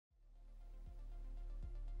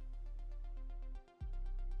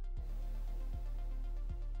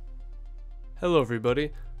Hello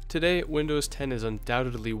everybody. Today, Windows 10 is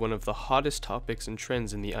undoubtedly one of the hottest topics and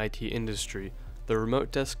trends in the IT industry. The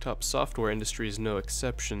remote desktop software industry is no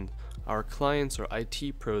exception. Our clients or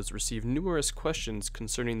IT pros receive numerous questions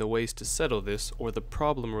concerning the ways to settle this or the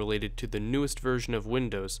problem related to the newest version of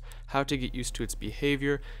Windows, how to get used to its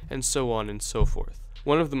behavior, and so on and so forth.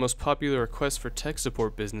 One of the most popular requests for tech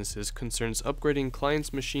support businesses concerns upgrading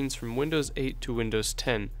clients' machines from Windows 8 to Windows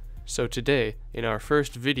 10. So today, in our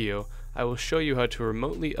first video, I will show you how to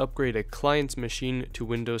remotely upgrade a client's machine to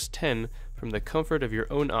Windows 10 from the comfort of your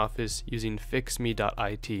own office using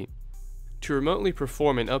fixme.it. To remotely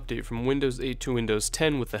perform an update from Windows 8 to Windows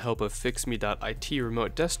 10 with the help of fixme.it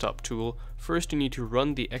remote desktop tool, first you need to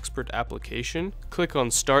run the Expert application, click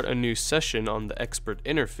on Start a new session on the Expert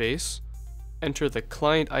interface, enter the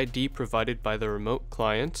client ID provided by the remote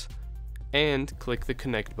client, and click the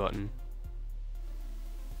Connect button.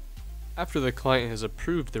 After the client has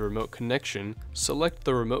approved the remote connection, select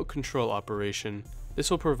the remote control operation.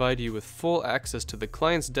 This will provide you with full access to the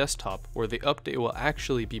client's desktop where the update will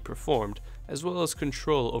actually be performed, as well as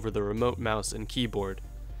control over the remote mouse and keyboard.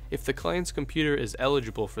 If the client's computer is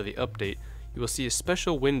eligible for the update, you will see a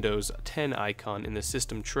special Windows 10 icon in the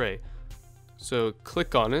system tray. So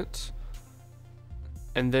click on it,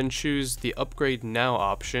 and then choose the Upgrade Now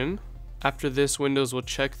option. After this, Windows will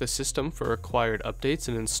check the system for required updates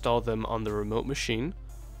and install them on the remote machine.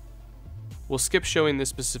 We'll skip showing this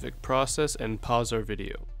specific process and pause our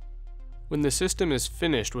video. When the system is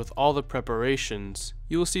finished with all the preparations,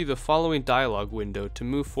 you will see the following dialog window to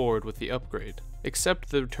move forward with the upgrade.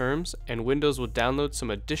 Accept the terms and Windows will download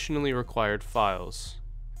some additionally required files.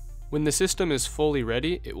 When the system is fully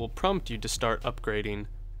ready, it will prompt you to start upgrading.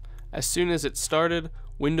 As soon as it's started,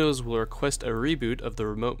 Windows will request a reboot of the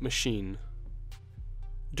remote machine.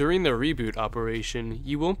 During the reboot operation,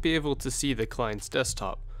 you won't be able to see the client's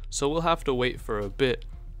desktop, so we'll have to wait for a bit.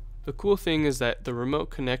 The cool thing is that the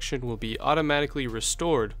remote connection will be automatically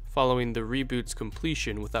restored following the reboot's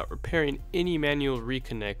completion without repairing any manual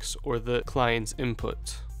reconnects or the client's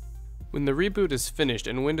input. When the reboot is finished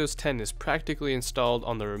and Windows 10 is practically installed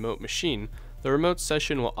on the remote machine, the remote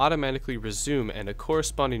session will automatically resume and a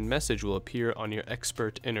corresponding message will appear on your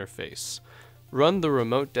Expert interface. Run the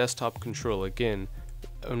remote desktop control again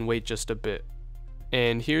and wait just a bit.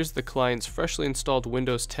 And here's the client's freshly installed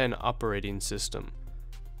Windows 10 operating system.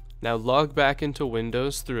 Now log back into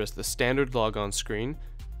Windows through the standard logon screen,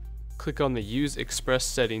 click on the Use Express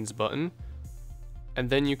Settings button, and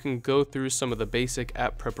then you can go through some of the basic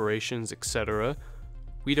app preparations, etc.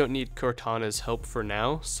 We don't need Cortana's help for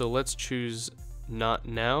now, so let's choose Not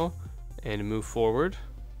Now and move forward.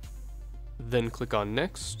 Then click on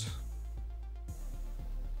Next.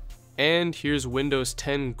 And here's Windows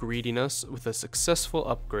 10 greeting us with a successful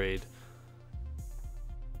upgrade.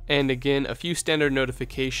 And again, a few standard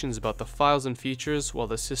notifications about the files and features while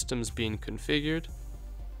the system's being configured.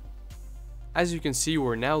 As you can see,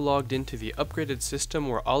 we're now logged into the upgraded system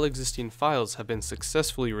where all existing files have been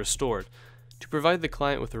successfully restored. To provide the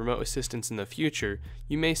client with remote assistance in the future,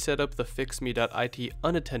 you may set up the fixme.it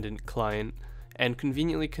unattended client and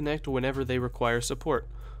conveniently connect whenever they require support.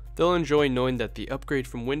 They'll enjoy knowing that the upgrade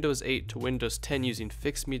from Windows 8 to Windows 10 using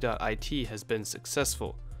fixme.it has been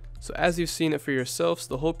successful. So as you've seen it for yourselves,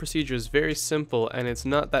 the whole procedure is very simple and it's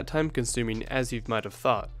not that time consuming as you might have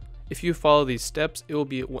thought. If you follow these steps, it will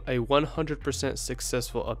be a 100%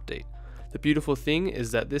 successful update. The beautiful thing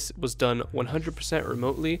is that this was done 100%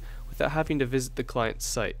 remotely without having to visit the client's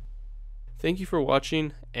site. Thank you for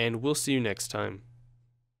watching, and we'll see you next time.